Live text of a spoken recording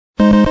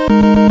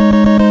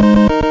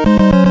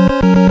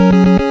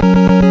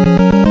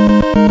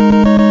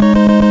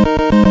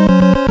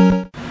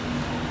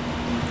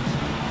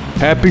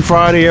Happy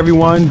Friday,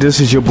 everyone. This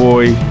is your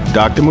boy,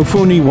 Dr.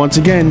 Mafuni, once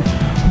again.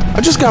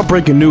 I just got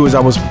breaking news.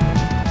 I was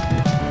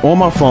on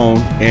my phone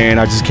and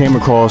I just came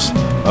across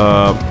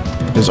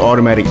this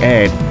automatic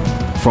ad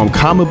from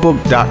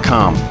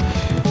comicbook.com.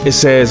 It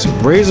says,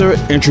 Razer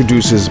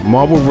introduces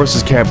Marvel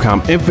vs.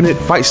 Capcom Infinite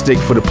Fight Stick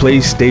for the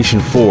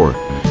PlayStation 4.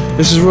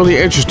 This is really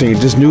interesting.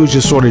 This news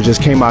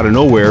just came out of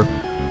nowhere.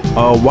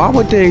 Why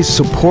would they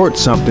support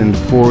something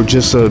for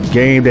just a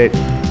game that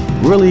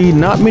really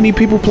not many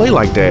people play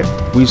like that?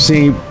 We've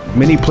seen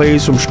many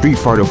plays from Street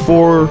Fighter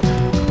 4,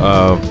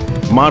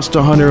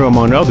 Monster Hunter,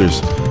 among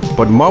others.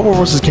 But Marvel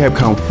vs.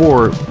 Capcom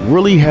 4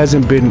 really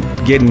hasn't been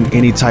getting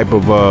any type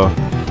of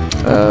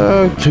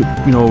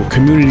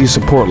community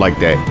support like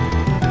that.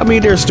 I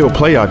mean, there's still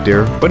play out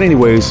there, but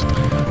anyways,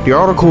 the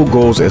article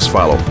goes as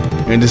follows,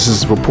 and this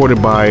is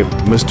reported by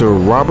Mr.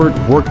 Robert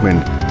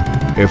Workman,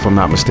 if I'm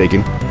not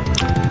mistaken.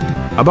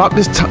 About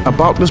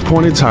this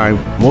point in time,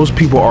 most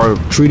people are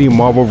treating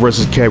Marvel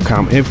vs.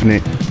 Capcom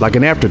Infinite like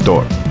an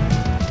afterthought.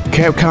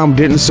 Capcom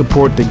didn't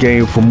support the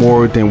game for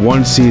more than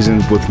one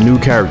season with new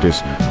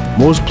characters.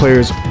 Most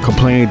players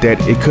complained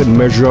that it couldn't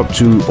measure up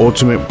to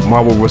Ultimate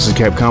Marvel vs.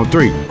 Capcom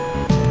 3.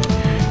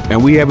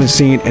 And we haven't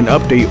seen an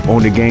update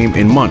on the game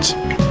in months.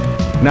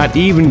 Not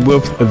even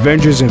with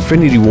Avengers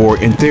Infinity War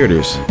in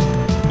theaters.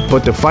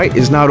 But the fight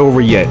is not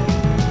over yet.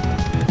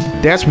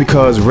 That's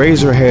because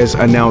Razer has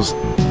announced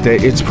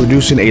that it's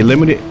producing a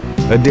limited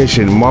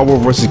edition Marvel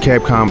vs.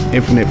 Capcom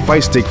Infinite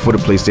Fight Stick for the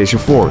PlayStation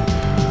 4.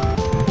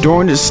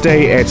 During its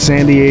stay at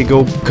San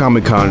Diego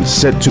Comic-Con,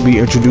 set to be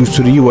introduced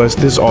to the US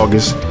this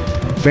August,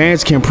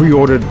 fans can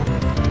pre-order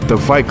the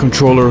Fight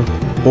controller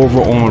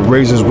over on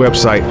Razer's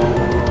website,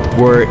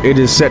 where it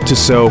is set to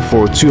sell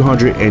for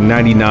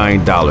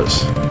 $299.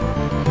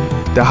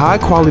 The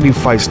high-quality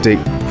Fight Stick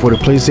for the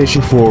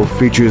PlayStation 4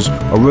 features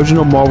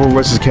original Marvel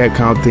vs.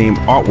 Capcom themed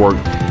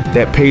artwork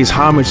that pays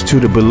homage to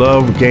the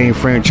beloved game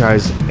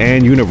franchise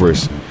and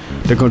universe.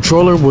 The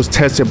controller was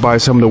tested by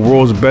some of the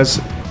world's best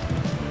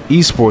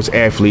esports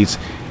athletes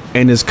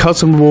and is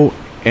customizable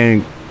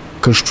and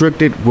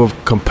constructed with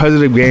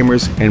competitive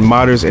gamers and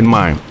modders in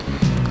mind.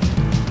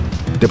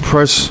 The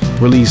press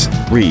release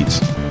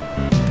reads,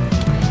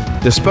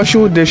 the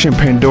special edition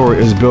Pandora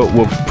is built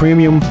with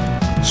premium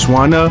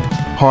Swana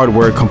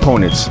hardware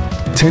components,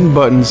 10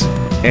 buttons,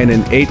 and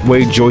an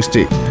 8-way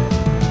joystick.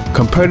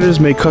 Competitors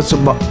may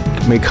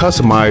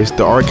customize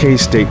the arcade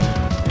stick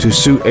to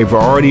suit a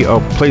variety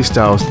of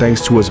playstyles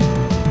thanks to its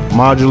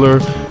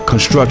modular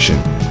construction.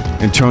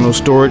 Internal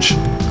storage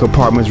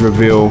compartments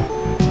reveal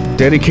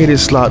dedicated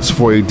slots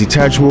for a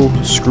detachable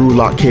screw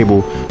lock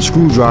cable,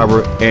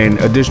 screwdriver, and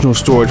additional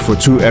storage for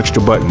 2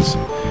 extra buttons.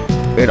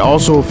 It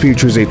also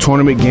features a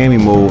tournament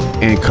gaming mode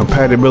and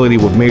compatibility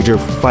with major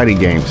fighting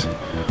games.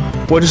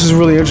 Well, this is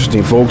really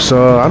interesting, folks.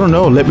 I don't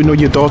know. Let me know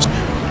your thoughts.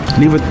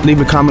 Leave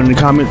a comment in the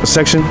comment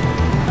section.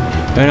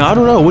 And I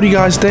don't know. What do you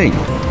guys think?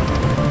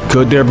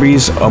 Could there be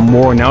a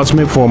more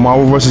announcement for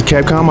Marvel vs.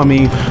 Capcom? I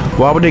mean,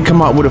 why would they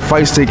come out with a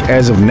fight stick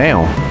as of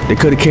now? They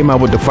could have came out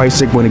with the fight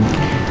stick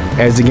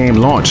as the game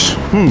launched.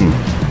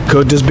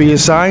 Could this be a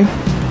sign?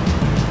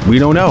 We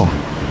don't know.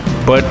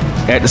 But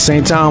at the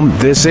same time,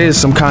 this is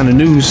some kind of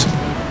news.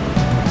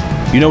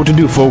 You know what to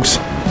do, folks.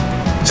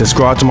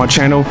 Subscribe to my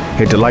channel,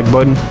 hit the like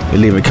button,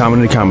 and leave a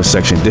comment in the comment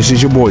section. This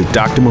is your boy,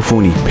 Dr.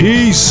 Mafuni.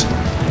 Peace!